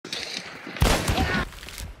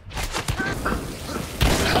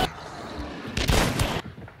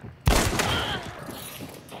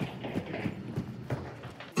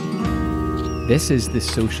This is the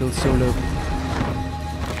social solo.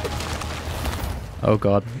 Oh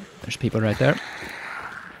god, there's people right there.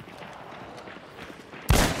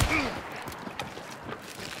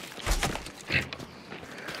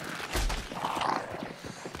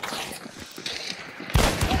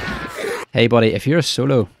 Hey buddy, if you're a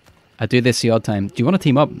solo, I do this the odd time. Do you want to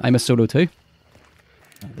team up? I'm a solo too.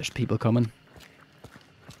 Oh, there's people coming.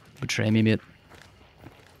 Betray me, mate.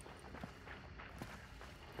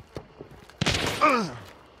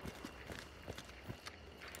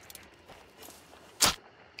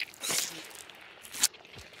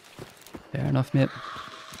 Fair enough, mate.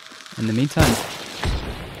 In the meantime,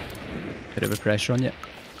 bit of a pressure on you.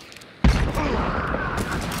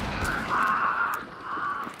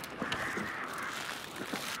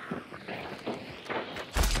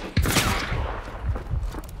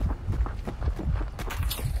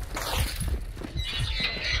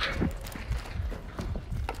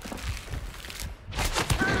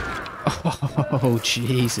 Oh,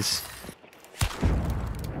 Jesus.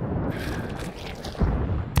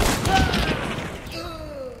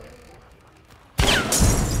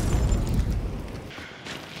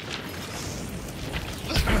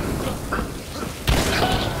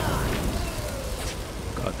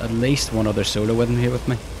 Got at least one other solo with him here with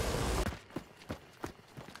me.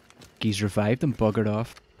 He's revived and buggered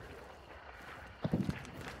off.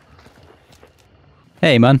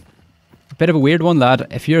 Hey, man. Bit of a weird one, lad.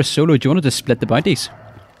 If you're a solo, do you want to just split the bounties?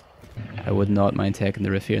 I would not mind taking the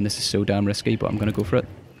riff here, and this is so damn risky, but I'm going to go for it.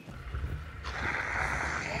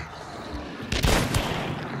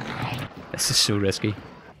 This is so risky.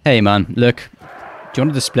 Hey man, look. Do you want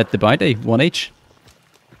to just split the bounty? One each?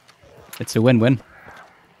 It's a win-win.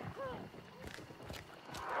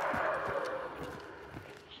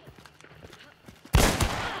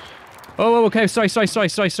 Oh, okay. Sorry.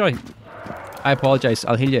 I apologize.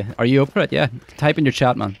 I'll heal you. Are you up for it? Yeah. Type in your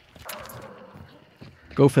chat, man.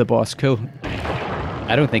 Go for the boss. Cool.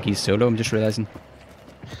 I don't think he's solo. I'm just realizing.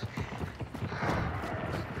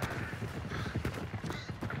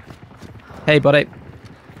 Hey, buddy.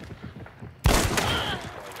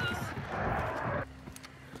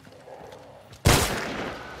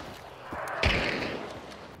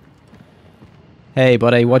 Hey,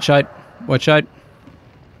 buddy. Watch out. Watch out.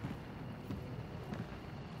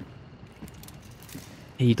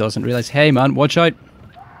 He doesn't realize. Hey, man, watch out.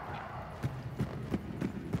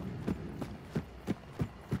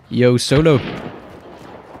 Yo, solo.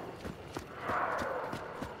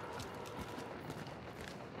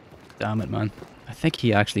 Damn it, man. I think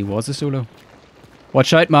he actually was a solo.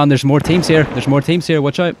 Watch out, man. There's more teams here. There's more teams here.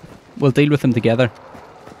 Watch out. We'll deal with them together.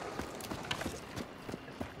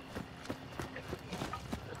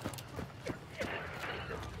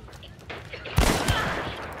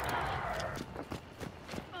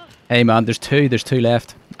 Hey man, there's two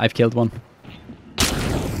left. I've killed one.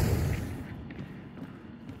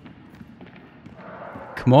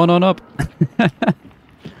 Come on up.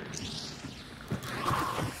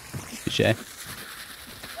 Touché.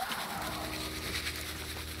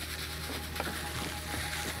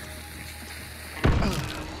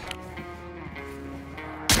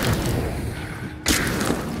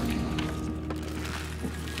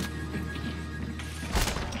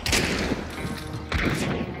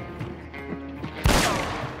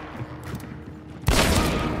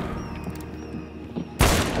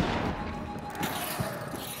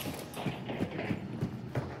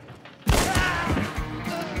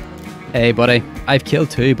 Hey buddy, I've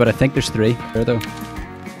killed two, but I think there's three there though.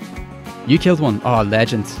 You killed one? Oh,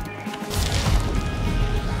 legend.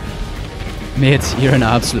 Mate, you're an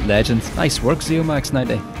absolute legend. Nice work,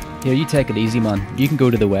 ZeoMax90. Here, you take it easy, man. You can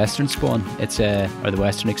go to the western spawn. It's or the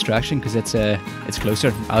western extraction, because it's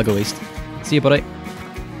closer. I'll go east. See you, buddy.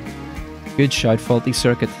 Good shout, Faulty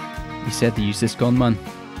Circuit. You said to use this gun, man.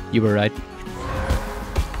 You were right.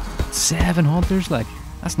 7 hunters, like,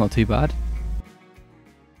 that's not too bad.